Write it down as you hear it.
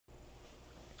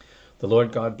The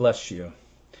Lord God bless you.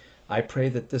 I pray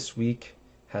that this week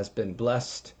has been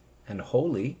blessed and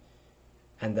holy,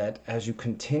 and that as you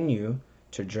continue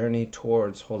to journey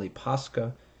towards Holy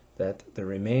Pascha, that the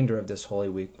remainder of this Holy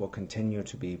Week will continue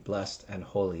to be blessed and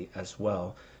holy as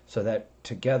well, so that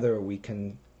together we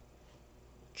can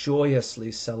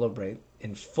joyously celebrate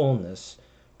in fullness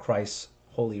Christ's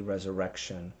holy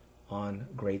resurrection on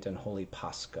great and holy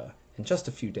Pascha in just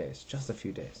a few days,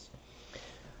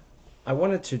 I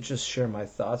wanted to just share my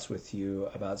thoughts with you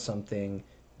about something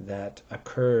that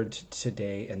occurred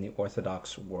today in the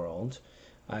Orthodox world.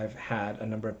 I've had a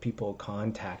number of people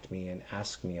contact me and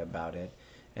ask me about it,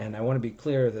 and I want to be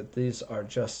clear that these are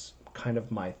just kind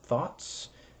of my thoughts,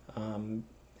 and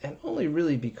only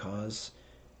really because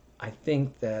I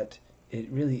think that it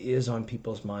really is on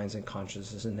people's minds and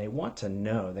consciences, and they want to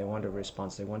know, they want a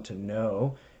response, they want to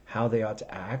know how they ought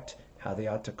to act, how they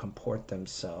ought to comport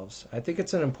themselves. I think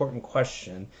it's an important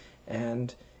question,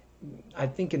 and I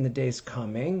think in the days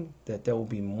coming that there will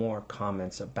be more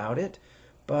comments about it,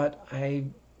 but I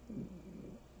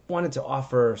wanted to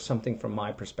offer something from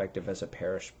my perspective as a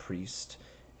parish priest,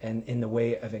 and in the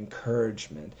way of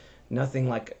encouragement. Nothing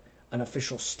like an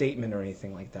official statement or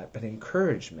anything like that, but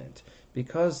encouragement,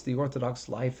 because the Orthodox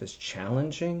life is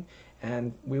challenging,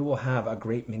 and we will have a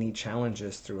great many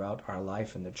challenges throughout our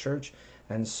life in the church.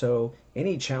 And so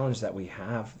any challenge that we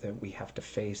have to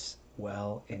face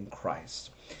well in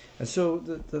Christ. And so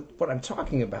what I'm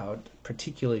talking about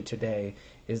particularly today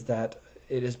is that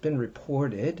it has been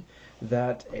reported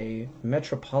that a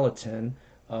metropolitan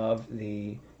of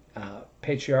the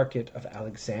Patriarchate of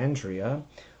Alexandria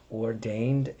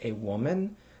ordained a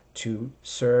woman to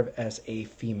serve as a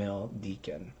female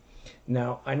deacon.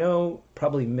 Now, I know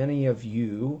probably many of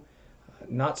you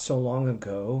not so long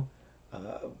ago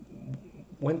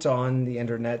went on the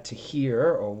internet to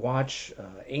hear or watch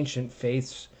Ancient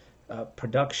Faith's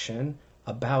production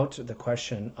about the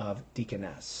question of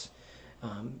deaconess.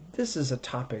 This is a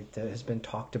topic that has been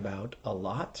talked about a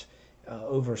lot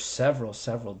over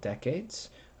several decades.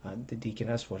 The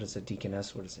deaconess, what is a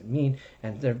deaconess, what does it mean?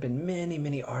 And there have been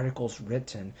many articles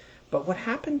written. But what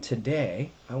happened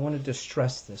today, I wanted to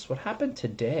stress this, what happened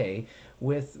today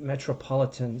with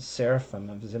Metropolitan Seraphim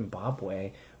of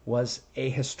Zimbabwe was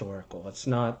ahistorical. It's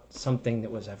not something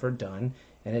that was ever done,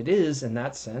 and it is, in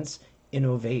that sense,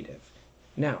 innovative.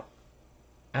 Now,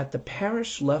 at the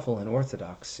parish level in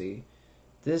Orthodoxy,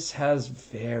 this has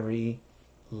very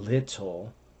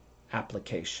little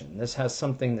application. This has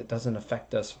something that doesn't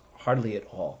affect us hardly at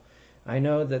all. I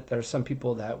know that there are some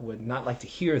people that would not like to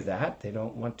hear that. They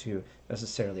don't want to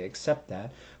necessarily accept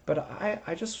that. But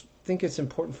I just think it's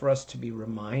important for us to be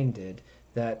reminded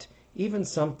that even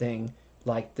something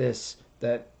like this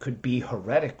that could be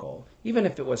heretical, even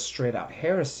if it was straight out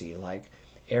heresy, like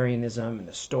Arianism and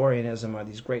Nestorianism are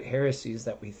these great heresies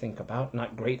that we think about,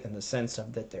 not great in the sense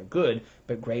of that they're good,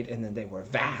 but great in that they were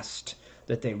vast,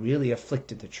 that they really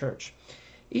afflicted the church.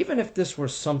 Even if this were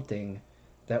something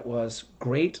that was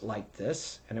great like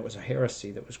this, and it was a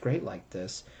heresy that was great like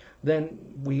this, then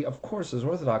we, of course, as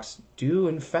Orthodox, do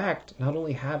in fact not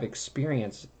only have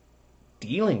experience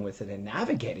dealing with it and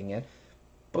navigating it,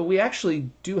 but we actually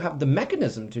do have the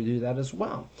mechanism to do that as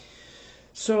well.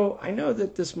 So I know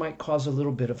that this might cause a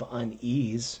little bit of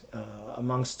unease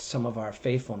amongst some of our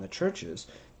faithful in the churches,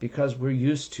 because we're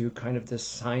used to kind of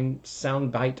this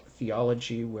soundbite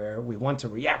theology where we want a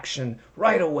reaction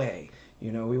right away.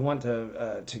 You know, we want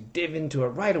to dive into it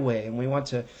right away, and we want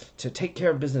to take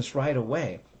care of business right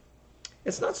away.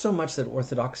 It's not so much that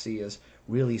Orthodoxy is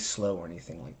really slow or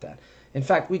anything like that. In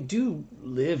fact, we do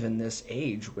live in this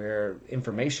age where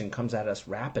information comes at us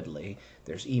rapidly.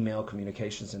 There's email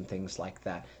communications and things like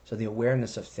that. So the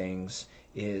awareness of things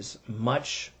is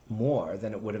much more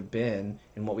than it would have been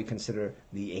in what we consider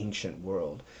the ancient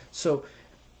world. So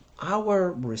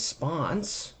our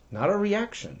response, not a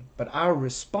reaction, but our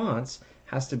response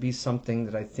has to be something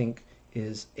that I think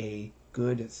is a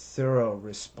good, thorough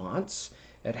response.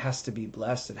 It has to be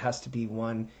blessed. It has to be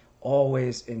one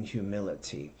always in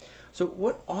humility. So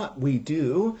what ought we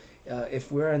do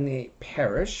if we're in the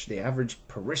parish, the average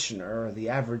parishioner or the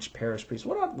average parish priest?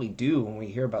 What ought we do when we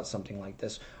hear about something like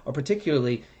this? Or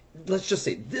particularly, let's just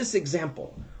say this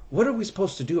example. What are we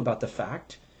supposed to do about the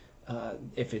fact,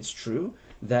 if it's true,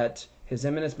 that His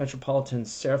Eminence Metropolitan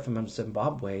Seraphim of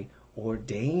Zimbabwe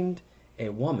ordained a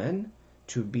woman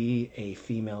to be a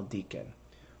female deacon?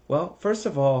 Well, first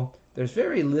of all, there's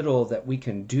very little that we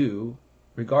can do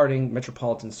regarding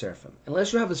Metropolitan Seraphim.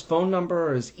 Unless you have his phone number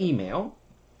or his email,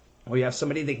 or you have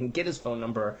somebody that can get his phone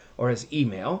number or his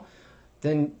email,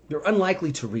 then you're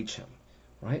unlikely to reach him,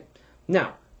 right?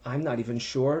 Now, I'm not even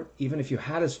sure, even if you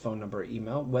had his phone number or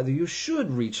email, whether you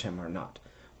should reach him or not.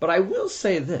 But I will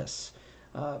say this,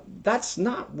 that's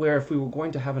not where, if we were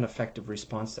going to have an effective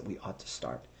response, that we ought to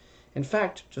start. In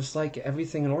fact, just like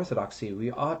everything in Orthodoxy,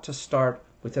 we ought to start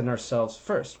within ourselves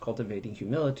first, cultivating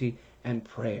humility and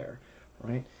prayer,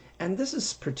 right? And this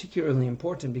is particularly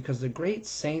important because the great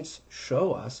saints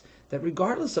show us that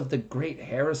regardless of the great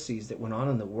heresies that went on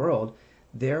in the world,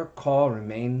 their call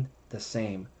remained the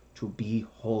same, to be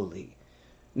holy.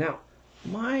 Now,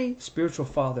 my spiritual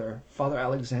father, Father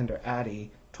Alexander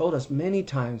Addy, told us many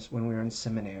times when we were in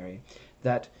seminary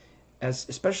that,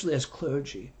 especially as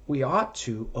clergy, we ought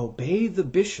to obey the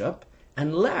bishop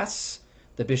unless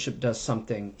the bishop does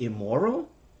something immoral,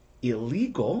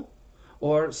 illegal,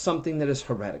 or something that is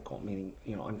heretical, meaning,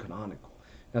 uncanonical.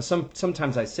 Now,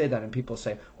 sometimes I say that and people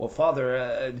say, well,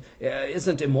 Father,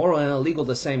 isn't immoral and illegal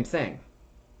the same thing?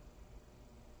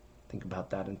 Think about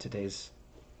that in today's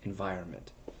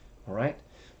environment. All right?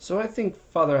 So I think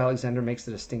Father Alexander makes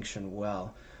the distinction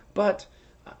well. But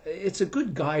it's a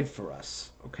good guide for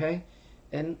us, okay?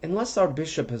 And unless our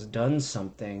bishop has done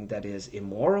something that is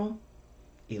immoral,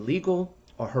 illegal,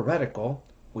 or heretical,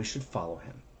 we should follow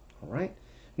him. All right?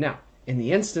 Now, in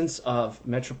the instance of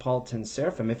Metropolitan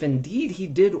Seraphim, if indeed he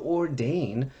did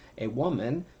ordain a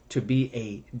woman to be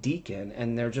a deacon,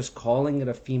 and they're just calling it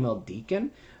a female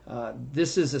deacon,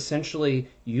 this is essentially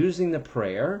using the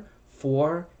prayer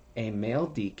for a male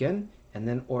deacon and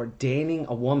then ordaining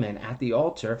a woman at the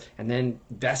altar and then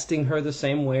vesting her the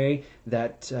same way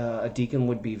that a deacon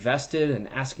would be vested and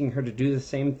asking her to do the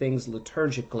same things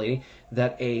liturgically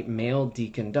that a male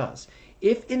deacon does.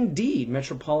 If indeed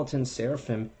Metropolitan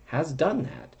Seraphim has done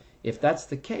that, if that's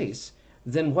the case,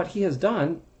 then what he has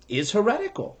done is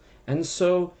heretical. And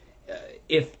so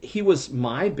if he was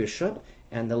my bishop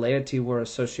and the laity were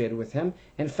associated with him,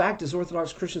 in fact, as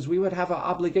Orthodox Christians, we would have an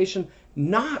obligation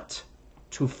not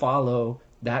to follow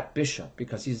that bishop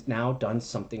because he's now done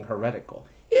something heretical.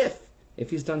 If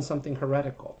he's done something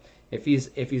heretical, if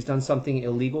he's done something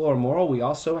illegal or immoral, we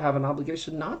also have an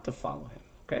obligation not to follow him.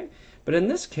 Okay, but in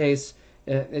this case,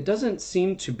 it doesn't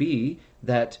seem to be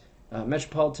that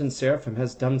Metropolitan Seraphim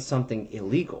has done something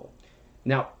illegal.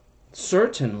 Now,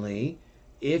 certainly,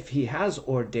 if he has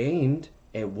ordained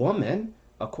a woman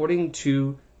according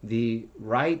to the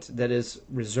right that is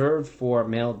reserved for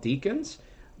male deacons,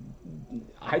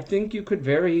 I think you could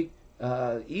very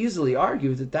easily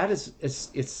argue that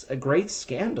it's a great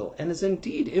scandal and is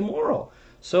indeed immoral.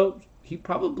 So he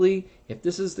probably, if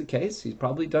this is the case, he's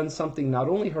probably done something not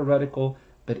only heretical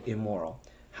but immoral.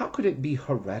 How could it be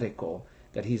heretical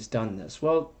that he's done this?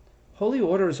 Well, holy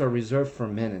orders are reserved for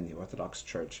men in the Orthodox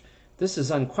Church. This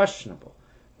is unquestionable.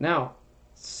 Now,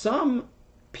 some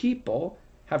people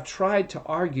have tried to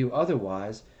argue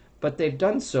otherwise, but they've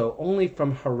done so only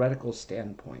from a heretical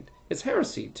standpoint. It's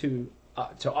heresy to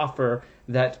offer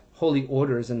that holy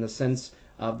orders in the sense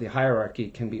of the hierarchy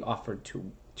can be offered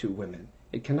to women.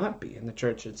 It cannot be in the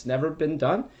church. It's never been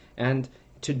done, and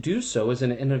to do so is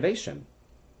an innovation.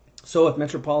 So if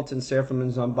Metropolitan Seraphim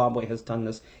in Zimbabwe has done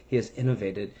this, he has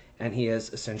innovated, and he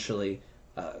has essentially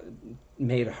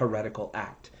made a heretical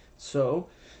act. So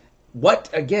what,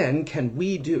 again, can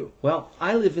we do? Well,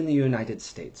 I live in the United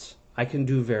States. I can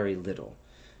do very little.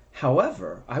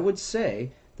 However, I would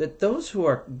say that those who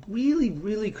are really,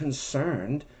 really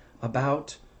concerned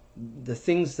about the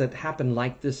things that happen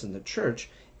like this in the church,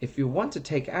 if you want to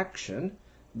take action,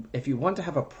 if you want to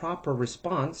have a proper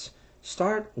response,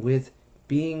 start with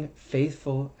being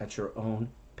faithful at your own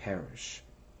parish.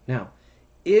 Now,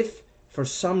 if for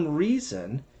some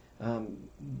reason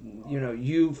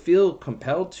you feel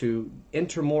compelled to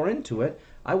enter more into it,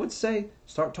 I would say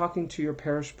start talking to your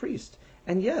parish priest.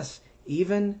 And yes,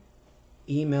 even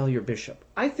email your bishop.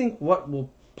 I think what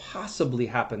will possibly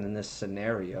happen in this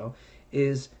scenario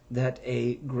is that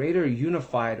a greater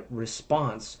unified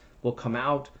response will come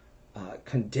out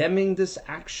condemning this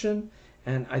action,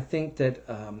 and I think that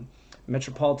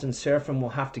Metropolitan Seraphim will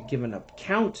have to give an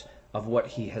account of what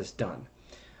he has done.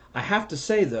 I have to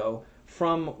say, though,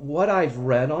 from what I've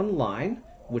read online,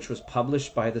 which was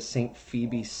published by the St.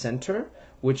 Phoebe Center,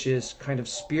 which is kind of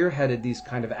spearheaded these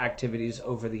kind of activities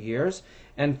over the years,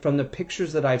 and from the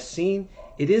pictures that I've seen,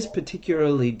 it is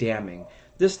particularly damning.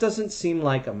 This doesn't seem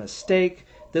like a mistake.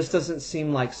 This doesn't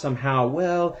seem like somehow,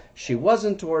 well, she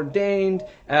wasn't ordained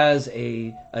as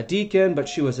a deacon, but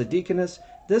she was a deaconess.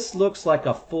 This looks like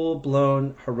a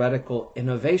full-blown heretical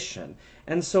innovation.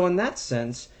 And so in that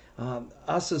sense,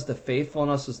 us as the faithful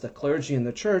and us as the clergy in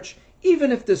the church,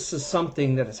 even if this is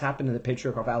something that has happened in the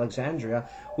Patriarchate of Alexandria,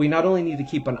 we not only need to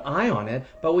keep an eye on it,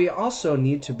 but we also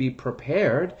need to be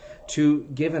prepared to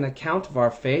give an account of our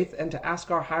faith and to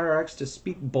ask our hierarchs to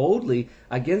speak boldly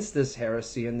against this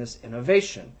heresy and this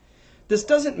innovation. This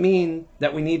doesn't mean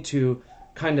that we need to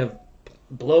kind of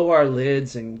blow our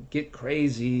lids and get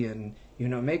crazy and,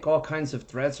 make all kinds of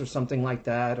threats or something like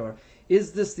that. Or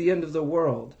is this the end of the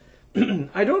world?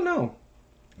 I don't know.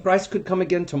 Christ could come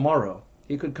again tomorrow.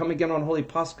 He could come again on Holy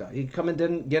Pascha. He could come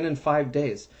again in 5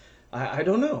 days. I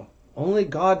don't know. Only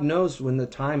God knows when the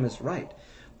time is right.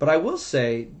 But I will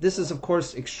say this is, of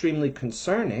course, extremely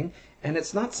concerning, and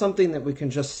it's not something that we can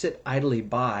just sit idly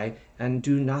by and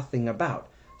do nothing about.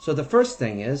 So the first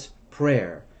thing is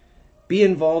prayer. Be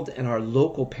involved in our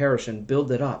local parish and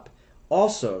build it up.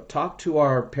 Also, talk to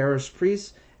our parish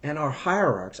priests and our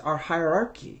hierarchs, our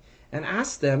hierarchy, and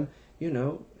ask them,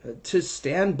 to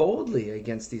stand boldly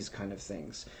against these kind of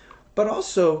things. But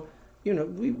also, we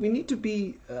need to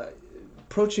be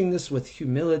approaching this with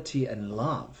humility and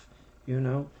love.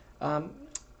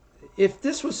 If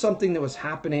this was something that was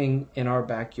happening in our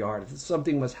backyard, if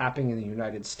something was happening in the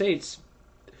United States,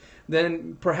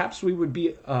 then perhaps we would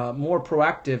be more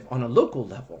proactive on a local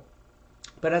level.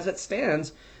 But as it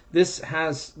stands, this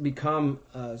has become,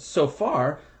 so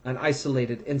far, an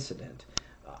isolated incident.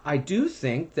 I do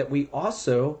think that we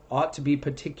also ought to be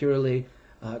particularly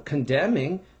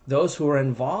condemning those who are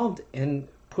involved in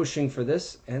pushing for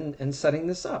this and setting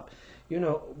this up.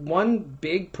 One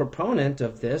big proponent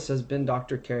of this has been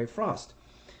Dr. Carrie Frost.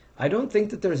 I don't think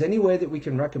that there's any way that we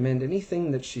can recommend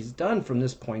anything that she's done from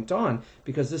this point on,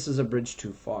 because this is a bridge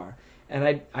too far.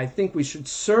 And I think we should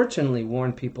certainly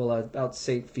warn people about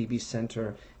St. Phoebe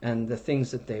Center and the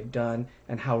things that they've done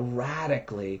and how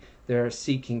radically they're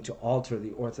seeking to alter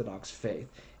the Orthodox faith.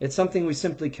 It's something we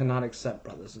simply cannot accept,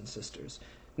 brothers and sisters.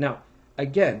 Now,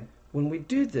 again, when we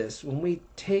do this, when we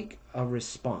take a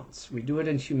response, we do it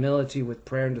in humility with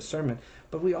prayer and discernment,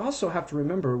 but we also have to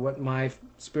remember what my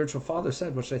spiritual father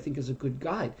said, which I think is a good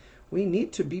guide. We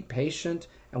need to be patient,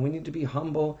 and we need to be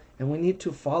humble, and we need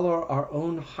to follow our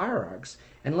own hierarchs.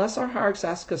 Unless our hierarchs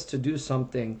ask us to do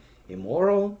something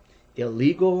immoral,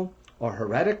 illegal, or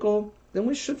heretical, then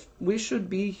we should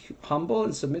be humble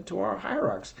and submit to our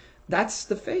hierarchs. That's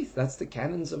the faith. That's the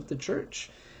canons of the church.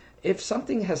 If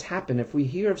something has happened, if we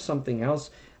hear of something else,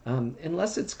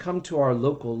 unless it's come to our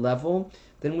local level,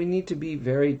 then we need to be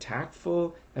very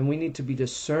tactful, and we need to be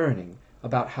discerning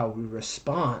about how we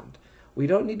respond. We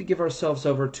don't need to give ourselves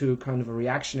over to kind of a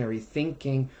reactionary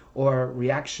thinking or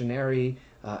reactionary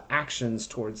actions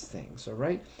towards things, all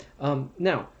right?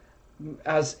 Now,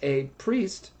 as a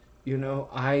priest,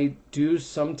 I do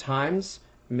sometimes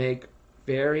make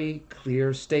very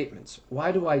clear statements.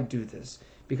 Why do I do this?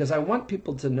 Because I want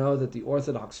people to know that the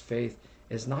Orthodox faith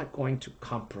is not going to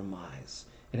compromise,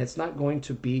 and it's not going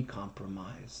to be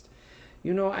compromised.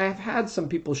 I've had some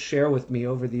people share with me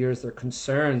over the years their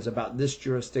concerns about this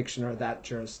jurisdiction or that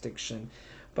jurisdiction,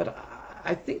 but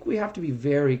I think we have to be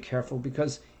very careful,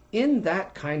 because in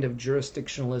that kind of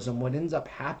jurisdictionalism, what ends up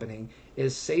happening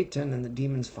is Satan and the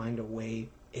demons find a way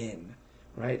in,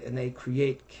 right? And they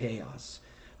create chaos.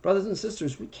 Brothers and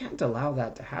sisters, we can't allow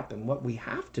that to happen. What we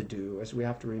have to do is we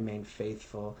have to remain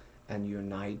faithful and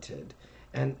united.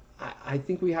 And I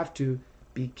think we have to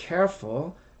be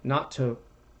careful not to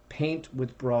paint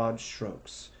with broad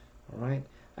strokes, all right?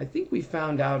 I think we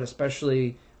found out,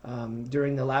 especially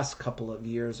during the last couple of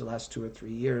years, the last 2 or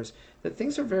 3 years, that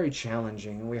things are very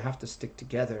challenging and we have to stick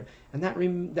together. And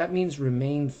that means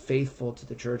remain faithful to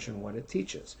the church and what it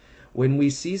teaches. When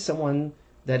we see someone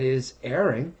that is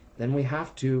erring, then we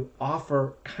have to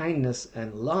offer kindness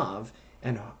and love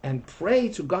and pray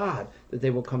to God that they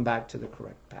will come back to the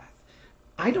correct path.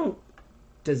 I don't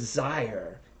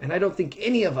desire, and I don't think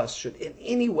any of us should in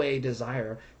any way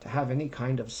desire to have any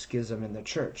kind of schism in the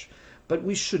church. But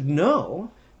we should know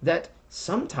that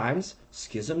sometimes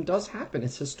schism does happen.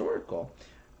 It's historical.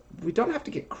 We don't have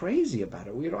to get crazy about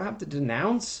it. We don't have to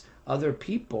denounce other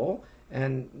people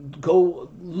and go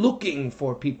looking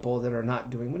for people that are not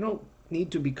doing. We don't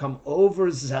need to become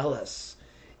overzealous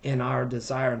in our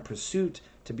desire and pursuit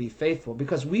to be faithful,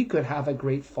 because we could have a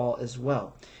great fall as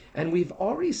well. And we've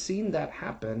already seen that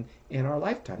happen in our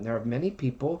lifetime. There are many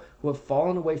people who have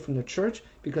fallen away from the church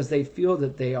because they feel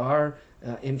that they are,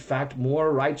 in fact,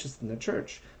 more righteous than the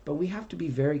church. But we have to be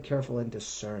very careful and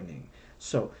discerning.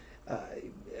 So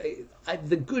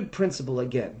the good principle,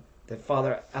 again, that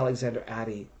Father Alexander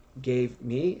Addy gave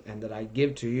me and that I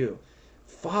give to you: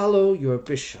 follow your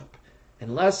bishop.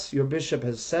 Unless your bishop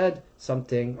has said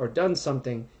something or done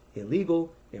something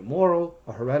illegal, immoral,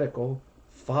 or heretical,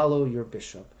 follow your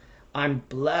bishop. I'm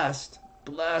blessed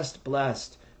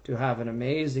to have an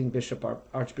amazing bishop,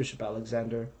 Archbishop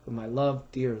Alexander, whom I love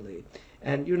dearly.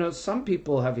 And some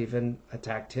people have even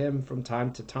attacked him from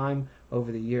time to time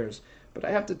over the years. But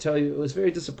I have to tell you, it was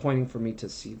very disappointing for me to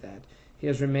see that. He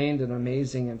has remained an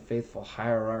amazing and faithful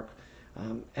hierarch,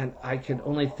 and I can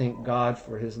only thank God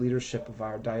for his leadership of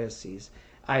our diocese.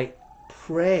 I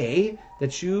pray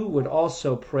that you would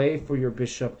also pray for your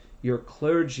bishop, your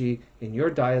clergy in your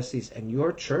diocese and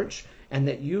your church, and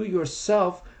that you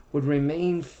yourself would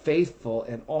remain faithful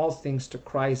in all things to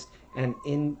Christ and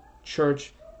in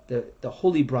church, the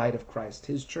holy bride of Christ,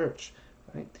 his church.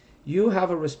 Right? You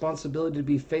have a responsibility to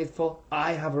be faithful.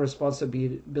 I have a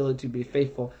responsibility to be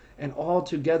faithful. And all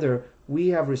together, we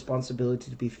have responsibility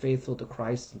to be faithful to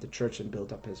Christ and the church and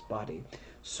build up his body.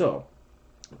 So,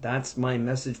 that's my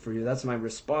message for you. That's my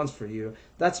response for you.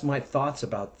 That's my thoughts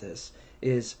about this,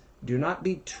 is do not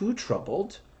be too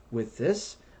troubled with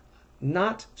this.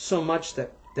 Not so much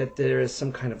that there is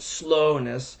some kind of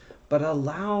slowness, but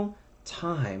allow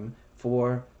time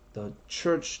for the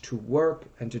church to work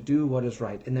and to do what is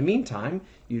right. In the meantime,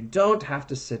 you don't have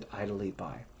to sit idly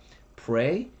by.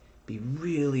 Pray, be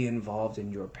really involved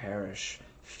in your parish,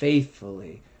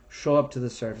 faithfully. Show up to the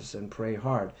service and pray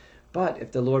hard. But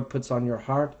if the Lord puts on your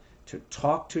heart to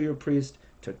talk to your priest,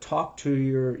 to talk to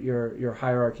your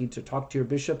hierarchy, to talk to your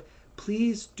bishop,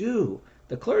 please do.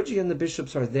 The clergy and the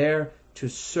bishops are there to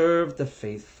serve the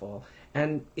faithful.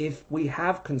 And if we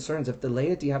have concerns, if the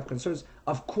laity have concerns,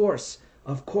 of course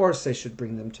they should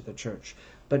bring them to the church.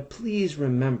 But please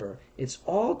remember, it's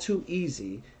all too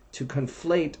easy to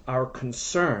conflate our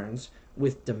concerns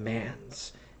with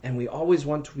demands. And we always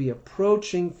want to be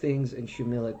approaching things in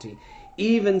humility.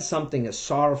 Even something as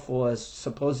sorrowful as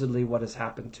supposedly what has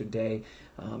happened today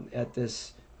at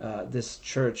this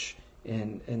church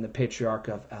in the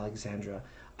Patriarchate of Alexandria.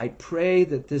 I pray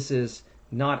that this is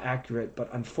not accurate, but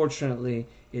unfortunately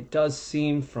it does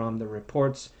seem from the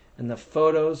reports and the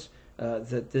photos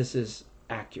that this is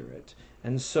accurate.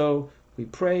 And so we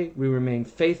pray, we remain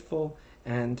faithful,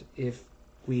 and if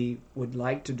we would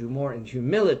like to do more in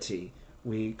humility,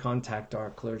 we contact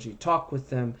our clergy, talk with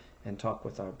them, and talk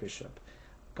with our bishop.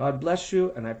 God bless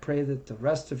you, and I pray that the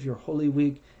rest of your Holy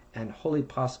Week and Holy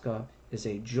Pascha is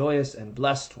a joyous and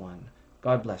blessed one.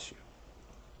 God bless you.